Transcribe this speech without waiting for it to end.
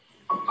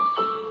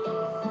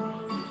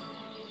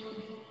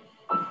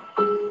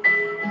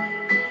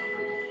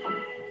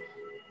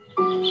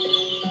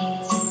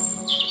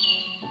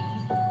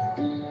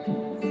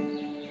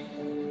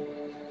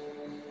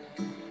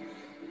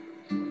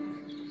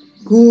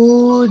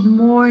Good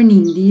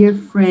morning, dear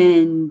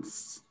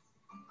friends.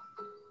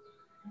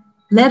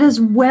 Let us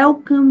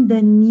welcome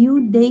the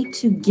new day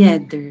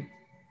together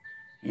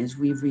as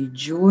we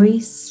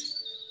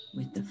rejoice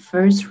with the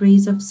first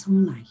rays of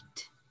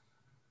sunlight.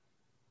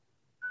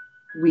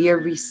 We are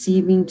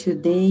receiving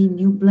today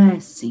new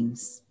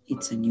blessings.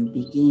 It's a new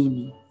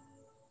beginning.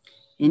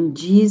 And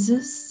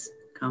Jesus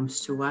comes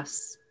to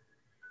us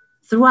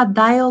through a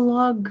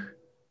dialogue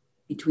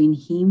between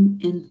him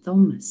and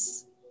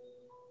Thomas,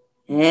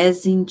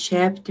 as in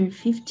chapter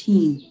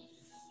 15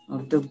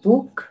 of the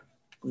book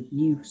Good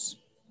News,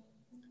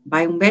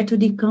 by Humberto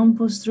de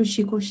Campos through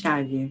Chico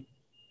Xavier.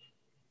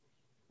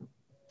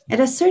 At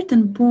a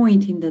certain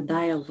point in the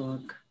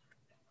dialogue,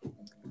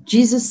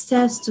 Jesus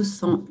says to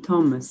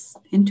Thomas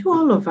and to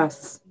all of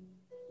us,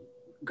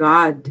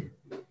 God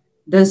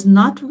does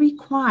not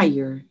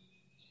require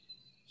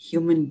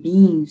human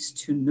beings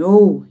to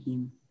know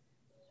him,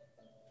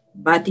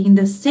 but in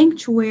the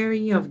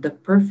sanctuary of the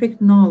perfect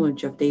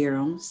knowledge of their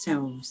own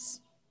selves.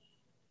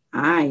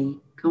 I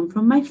come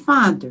from my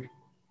Father,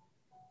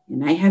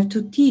 and I have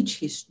to teach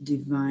his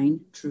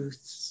divine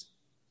truths.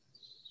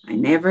 I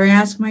never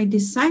ask my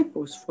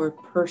disciples for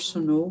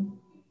personal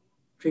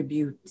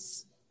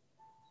tributes.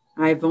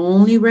 I've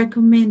only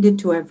recommended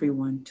to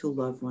everyone to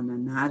love one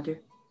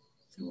another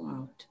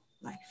throughout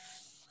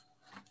life.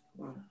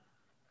 Wow.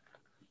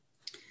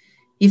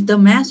 If the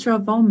master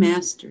of all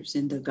masters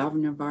and the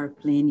governor of our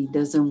planet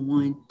doesn't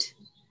want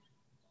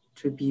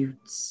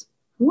tributes,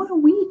 who are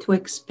we to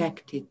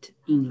expect it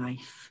in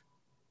life?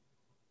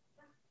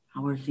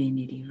 Our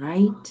vanity,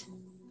 right?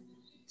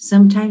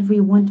 Sometimes we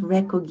want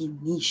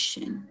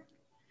recognition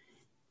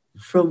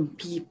from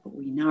people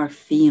in our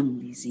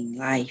families, in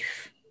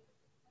life.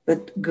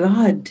 But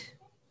God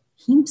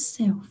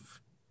himself,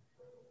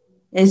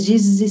 as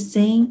Jesus is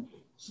saying,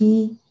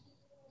 he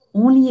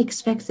only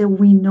expects that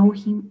we know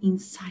him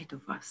inside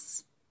of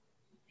us.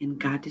 And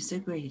God is the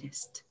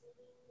greatest.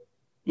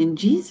 And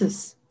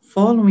Jesus,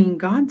 following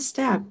God's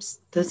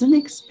steps, doesn't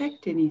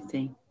expect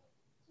anything.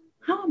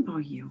 How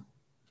about you?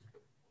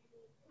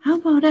 How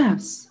about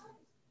us?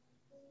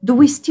 Do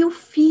we still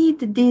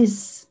feed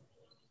these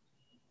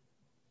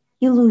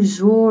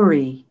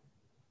illusory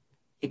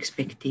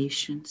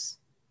expectations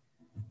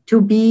to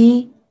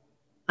be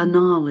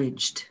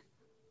acknowledged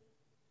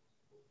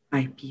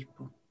by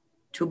people,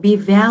 to be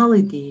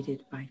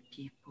validated by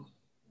people,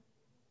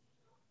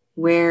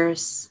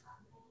 whereas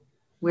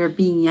we're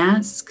being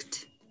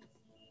asked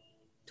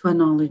to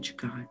acknowledge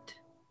God?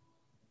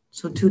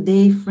 So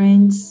today,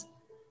 friends,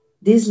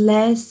 this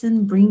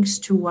lesson brings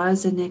to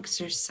us an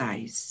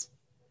exercise.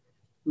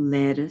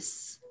 Let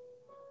us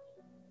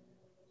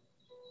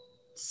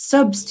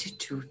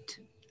substitute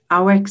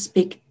our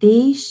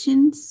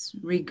expectations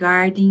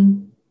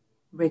regarding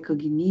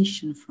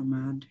recognition from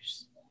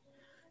others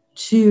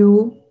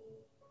to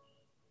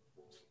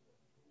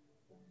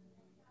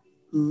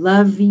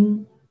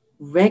loving,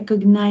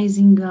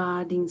 recognizing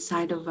God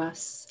inside of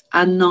us,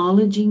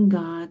 acknowledging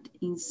God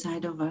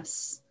inside of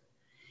us,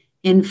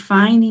 and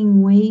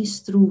finding ways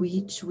through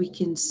which we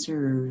can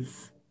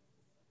serve.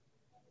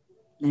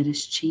 Let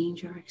us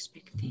change our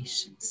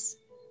expectations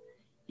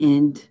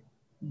and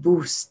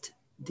boost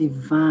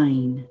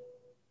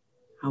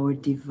our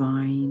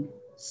divine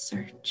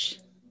search.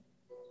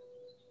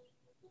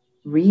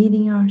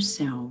 Ridding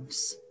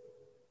ourselves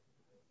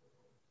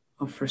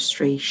of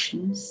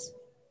frustrations,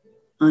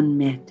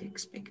 unmet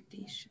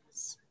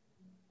expectations.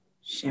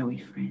 Shall we,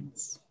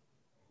 friends?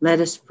 Let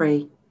us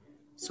pray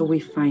so we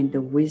find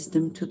the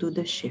wisdom to do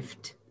the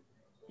shift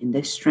and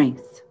the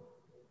strength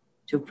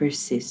to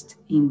persist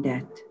in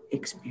that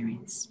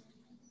experience.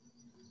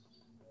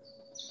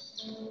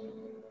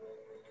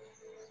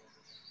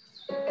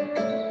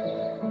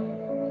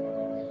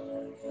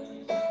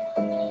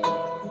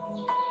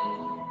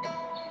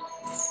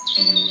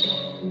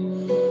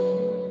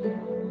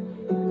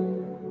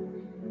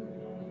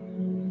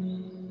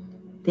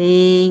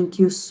 Thank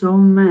you so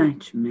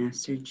much,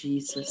 Master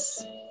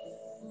Jesus,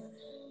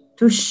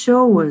 to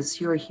show us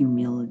your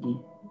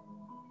humility,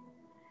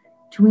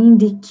 to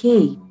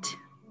indicate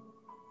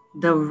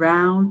the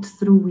route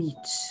through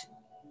which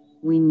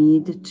we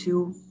need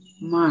to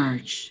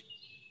march.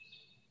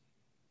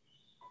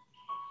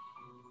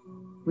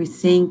 We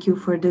thank you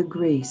for the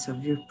grace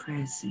of your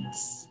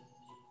presence,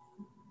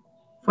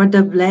 for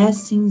the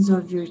blessings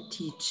of your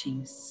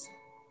teachings.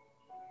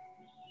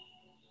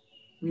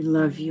 We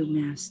love you,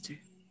 Master.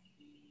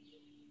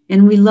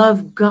 And we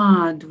love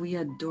God, we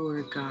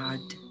adore God.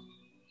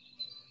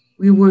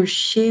 We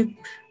worship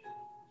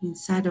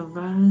inside of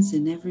us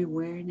and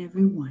everywhere and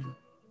everyone.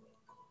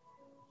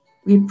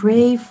 We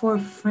pray for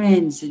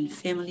friends and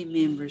family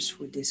members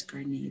who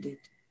discarnated.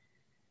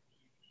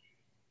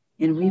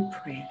 And we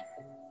pray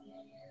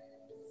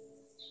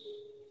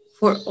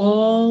for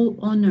all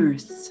on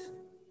earth,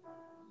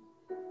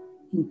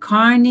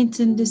 incarnates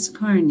and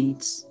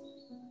discarnates,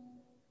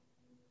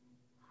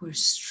 who are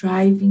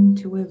striving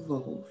to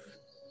evolve.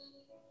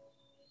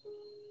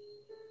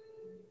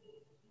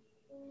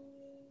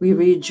 We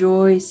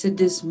rejoice at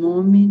this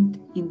moment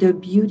in the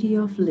beauty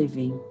of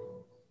living,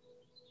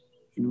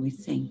 and we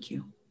thank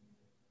you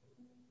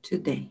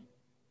today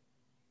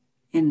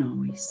and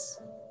always,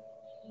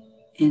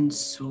 and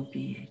so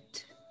be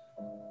it.